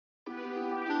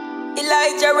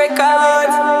Elijah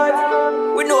Records.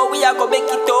 We know we are gonna make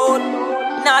it out.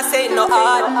 Nah say no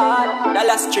hard.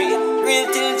 DALLA straight, real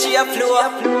till G flow.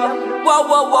 Whoa,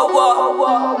 whoa, whoa,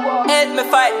 whoa. Help me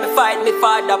fight me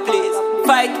father please.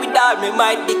 Fight with all me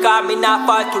might because me not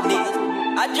fall to knees.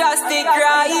 A Drastic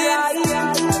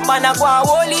Rymes. Man a go and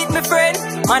hold it me friend.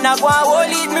 Man a go and hold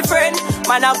it me friend.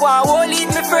 Man a go and hold it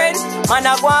me friend. Man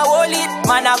a go and hold it.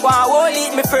 Man a go and hold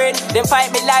it me friend. Them fight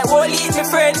me like hold it me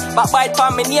friend. But bite for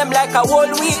me name like a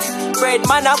whole wheat bread.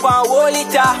 Man a go and hold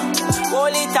it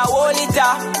hold it hold it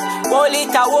hold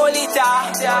it hold it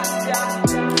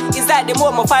It's like the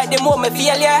more me fight, the more me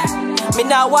feel, yeah. Me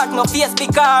now watch no face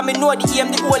because me know the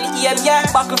aim, the only aim, yeah.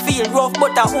 Battlefield rough,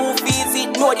 but who feels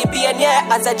it, know the pain, yeah.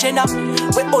 As a general,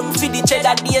 we unfeed each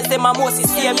other days, them a most the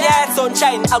same, yeah.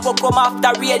 Sunshine, I go come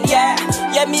after rain, yeah.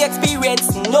 Yeah, me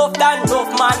experience, enough than enough,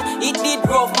 man. It did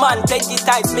rough, man, plenty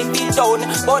times me feel down.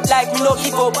 But like me no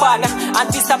give up on, and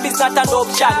this up is not an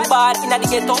option. But in the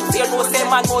ghetto, say no, say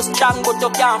man no strong, but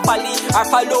you can't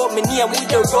follow me name with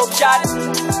the rough shot.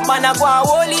 Man, I go and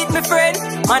hold it, me friend.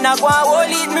 Man, I go and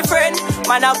hold it, me friend.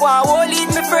 Man, I go and hold it,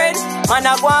 me friend. Man,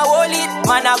 I go and hold it.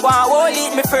 Man, I go and hold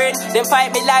it, me friend. Them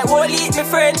fight me like hold it, me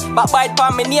friend. But bite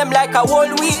for me name like a whole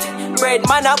wheat bread.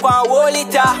 Man, I go and hold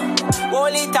it,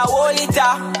 hold it, hold it,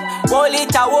 hold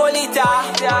it, hold it.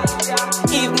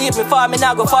 Even if me fall, me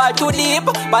not go fall too deep.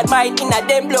 But mine in a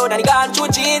them blood and gone through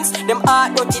jeans. Them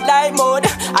heart dirty like mud,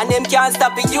 and them can't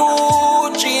stop the you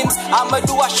dreams. I'ma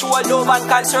do a show of love and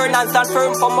concern and stand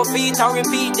firm for my feet and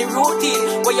repeat the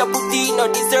routine. Where you put in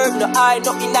no deserve, no eye,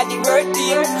 nothing at the work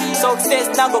team.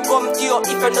 Success now go come to you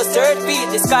if you no search field.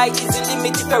 The sky is the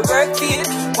limit if you work field.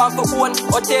 Want for own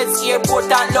hotels, airport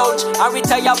and lounge, and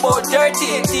retire about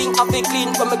 30. Think of it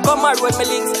clean when me come and road me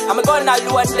links, and me gonna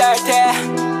load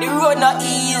dirty. The road not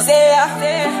easy,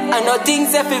 and no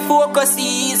things if you focus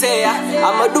easy.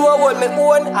 I'ma do what me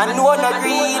own, and no one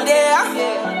agree there.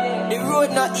 The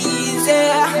road not easy,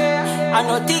 and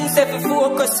no things if you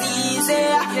focus easy.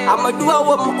 I'ma do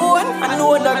what me own, and no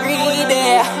one agree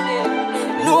there.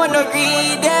 No one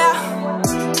agree there.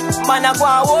 Man a go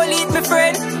and hold it, me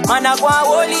friend. Man a go and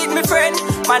hold it, me friend.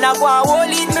 Man a go and hold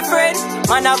it, me friend.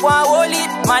 Man a go and hold it.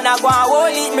 Man a go and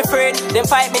hold it, me friend. Them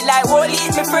fight me like hold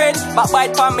it, me friend. But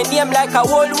bite for me name like a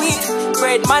whole wheat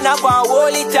bread. Man a go and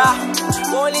hold it,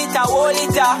 hold it, hold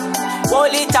it,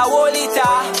 hold it, hold it.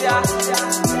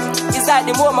 It's like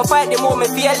the more me fight, the more me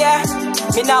feel, yeah.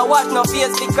 Me now watch no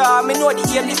face because me know the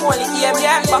aim, the only aim,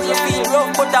 yeah. Battlefield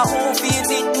rough, but who feels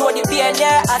it, know the pain,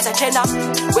 yeah. As a general,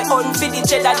 we unfeed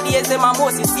each other days, them a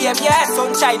most the same, yeah.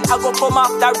 Sunshine, I go come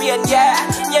after rain, yeah.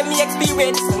 Yeah, me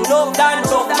experience, enough than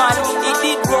enough, man. It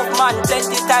did rough, man,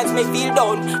 plenty times me feel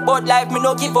down. But life me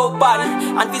no give up on,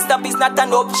 and this stuff is not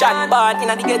an option. But in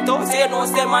the ghetto, say no,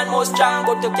 say man more strong,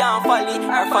 but you can't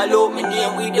follow me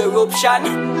name with the eruption.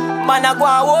 Man a go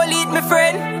and hold it, me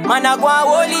friend. Man a go and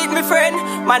hold it, me friend.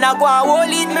 Man a go and hold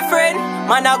it, me friend.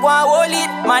 Man a go and hold it.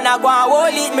 Man a go and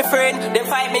hold it, me friend. Them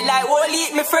fight me like hold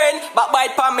it, me friend. But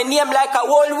bite for me name like a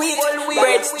whole wheat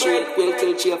bread straight, will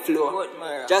till G flow.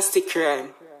 Drastic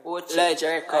Rymes, Elijah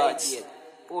Records,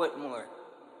 Portmore.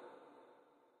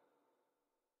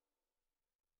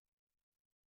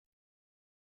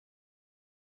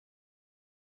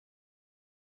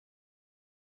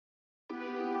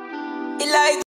 Elijah.